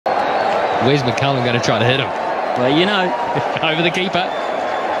Where's MacCullum going to try to hit him? Well, you know. Over the keeper.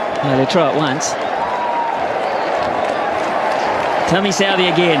 No, they'll try it once.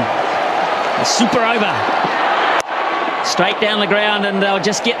 Southee again. A super over. Straight down the ground, and they'll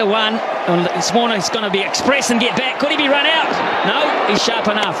just get the one. And this morning it's going to be express and get back. Could he be run out? No, he's sharp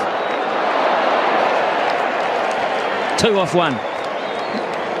enough. 2 off 1.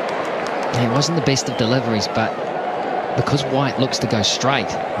 Yeah, it wasn't the best of deliveries, but because White looks to go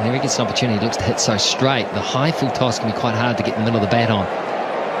straight, whenever he gets an opportunity, he looks to hit so straight, the high full toss can be quite hard to get in the middle of the bat on.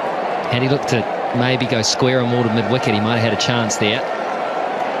 Had he looked to maybe go square or more to mid-wicket, he might have had a chance there.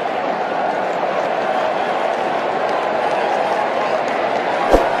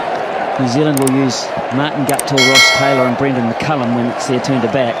 New Zealand will use Martin Guptill, Ross Taylor and Brendon MacCullum when it's their turn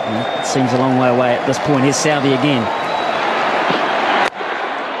to bat. It seems a long way away at this point. Here's Southee again.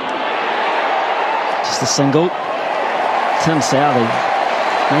 Just a single. Southee,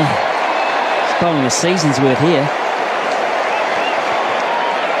 man, he's bowling a season's worth here.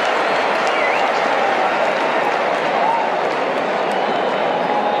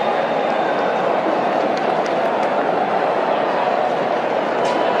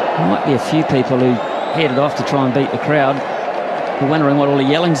 There might be a few people who headed off to try and beat the crowd. We're wondering what all the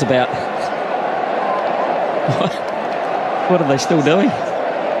yelling's about. What are they still doing?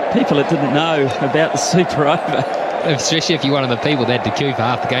 People that didn't know about the super over. Especially if you're one of the people that had to queue for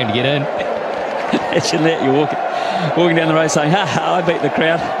half the game to get in. Imagine that, you're walking down the road saying, ha ha, I beat the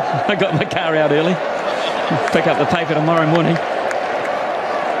crowd. I got my car out early. Pick up the paper tomorrow morning.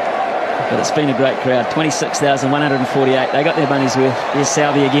 But it's been a great crowd. 26,148. They got their money's worth. Here's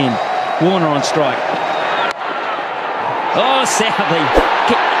Southee again. Warner on strike. Oh, Southee.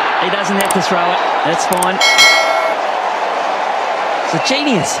 He doesn't have to throw it. That's fine. It's a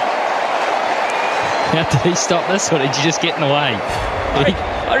genius. How did he stop this, or did you just get in the way?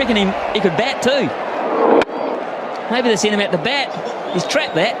 I reckon he could bat too. Maybe they sent him out to bat. He's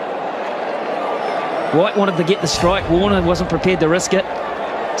trapped that. White wanted to get the strike. Warner wasn't prepared to risk it.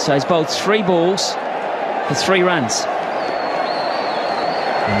 So he's bowled 3 balls for 3 runs.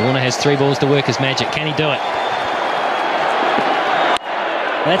 And Warner has 3 balls to work his magic. Can he do it?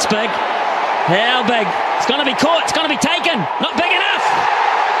 That's big. How big? It's going to be caught. It's going to be taken. Not big enough.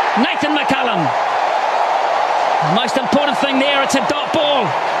 Nathan MacCullum. Most important thing there, it's a dot ball.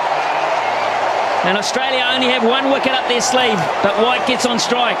 And Australia only have 1 wicket up their sleeve, but White gets on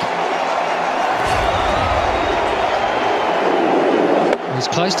strike. It was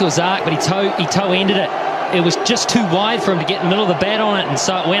close to his arc, but he toe-ended it. It was just too wide for him to get in the middle of the bat on it, and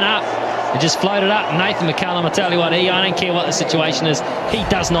so it went up. It just floated up. Nathan MacCullum, I tell you what, I don't care what the situation is, he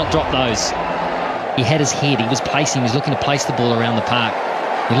does not drop those. He had his head, he was looking to place the ball around the park.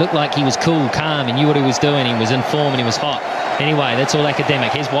 He looked like he was cool, calm, he knew what he was doing, he was in form and he was hot. Anyway, that's all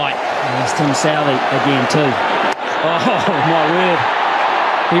academic. Here's White. There's Southee again too. Oh, my word.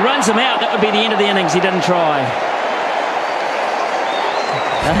 He runs him out, that would be the end of the innings. He didn't try.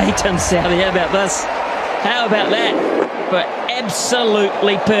 Hey, Southee, how about this? How about that? But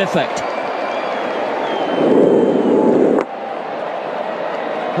absolutely perfect.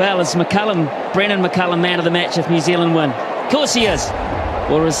 Well, is Brendon MacCullum man of the match if New Zealand win? Of course he is.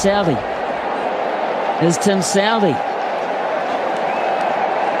 Or is Southee? Is Southee?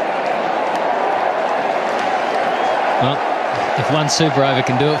 Well, if 1 super over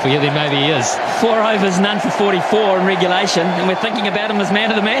can do it for you, then maybe he is. 4 overs, none for 44 in regulation, and we're thinking about him as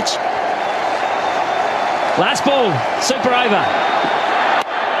man of the match. Last ball, super over.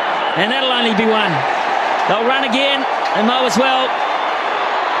 And that'll only be 1. They'll run again, and mow as well.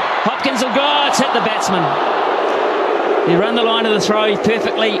 Hopkins will go, it's hit the batsman. You run the line of the throw,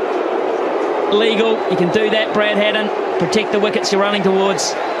 perfectly legal. You can do that, Brad Haddon. Protect the wickets you're running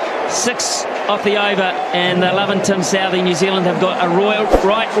towards. 6 off the over, and they're loving Southee. New Zealand have got a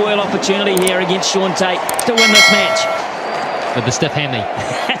royal opportunity here against Tait to win this match. With the stiff hammy.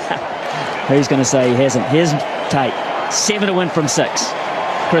 Who's going to say he hasn't? Here's Tait. 7 to win from 6.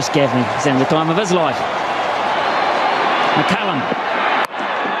 Chris Gaffney is having the time of his life. MacCullum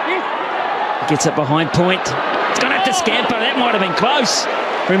gets it behind point. It's going to have to scamper. That might have been close.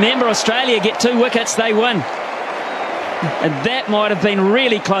 Remember, Australia get 2 wickets, they win. And that might have been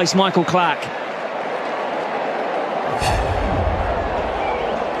really close, Michael Clarke.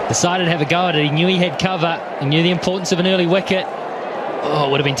 Decided to have a go at it. He knew he had cover. He knew the importance of an early wicket. Oh,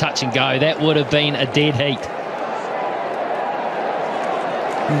 it would have been touch and go. That would have been a dead heat.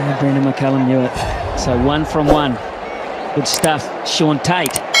 Yeah, Brendon MacCullum knew it. So 1 from 1. Good stuff,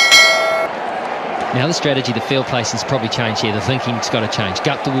 Tait. Now the strategy, the field placing's probably changed here. The thinking's got to change.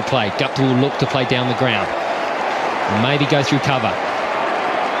 Guptill will play. Guptill will look to play down the ground. And maybe go through cover.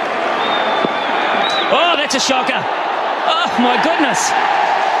 that's a shocker. Oh, my goodness.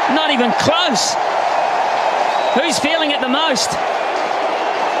 Not even close. Who's feeling it the most?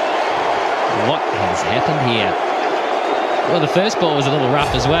 What has happened here? Well, the first ball was a little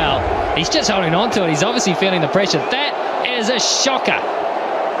rough as well. He's just holding on to it. He's obviously feeling the pressure. That is a shocker.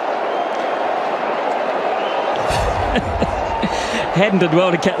 Hadden did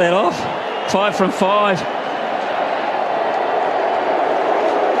well to cut that off. 5 from 5.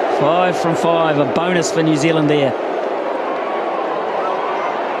 5 from 5. A bonus for New Zealand there.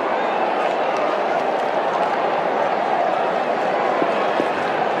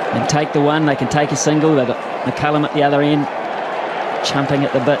 And take the one. They can take a single. They've got MacCullum at the other end, chumping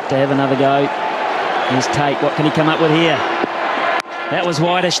at the bit to have another go. Here's Tait. What can he come up with here? That was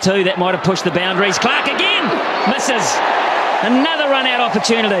wideish too. That might have pushed the boundaries. Clarke again misses. Another run-out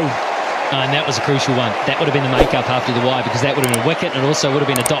opportunity. And that was a crucial one. That would have been the make-up after the wide, because that would have been a wicket, and it also would have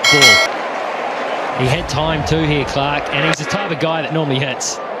been a dot ball. He had time too here, Clarke, and he's the type of guy that normally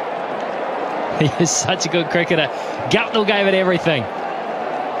hits. He is such a good cricketer. Guptill gave it everything.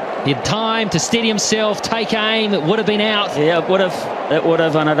 He had time to steady himself, take aim. It would have been out. Yeah, it would have. It would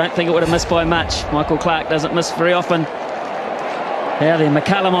have, and I don't think it would have missed by much. Michael Clarke doesn't miss very often. Now then,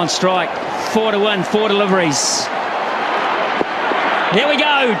 MacCullum on strike. 4 to 1, 4 deliveries. There we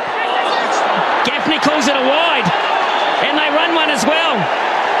go. Gaffney calls it a wide, and they run one as well.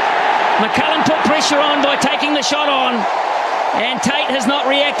 MacCullum put pressure on by taking the shot on, and Tait has not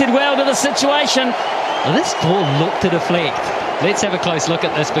reacted well to the situation. Well, this ball looked to deflect. Let's have a close look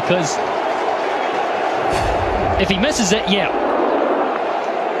at this, because if he misses it, yeah,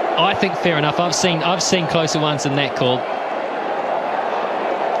 I think fair enough. I've seen closer ones than that called.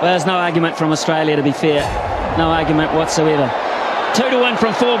 Well, there's no argument from Australia, to be fair. No argument whatsoever. 2 to 1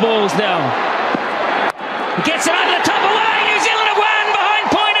 from 4 balls down. Gets it over the top away. New Zealand have won behind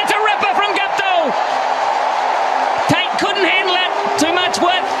point. It's a ripper from Guptill. Tait couldn't handle it. Too much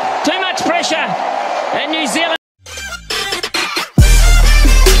width, too much pressure. And New Zealand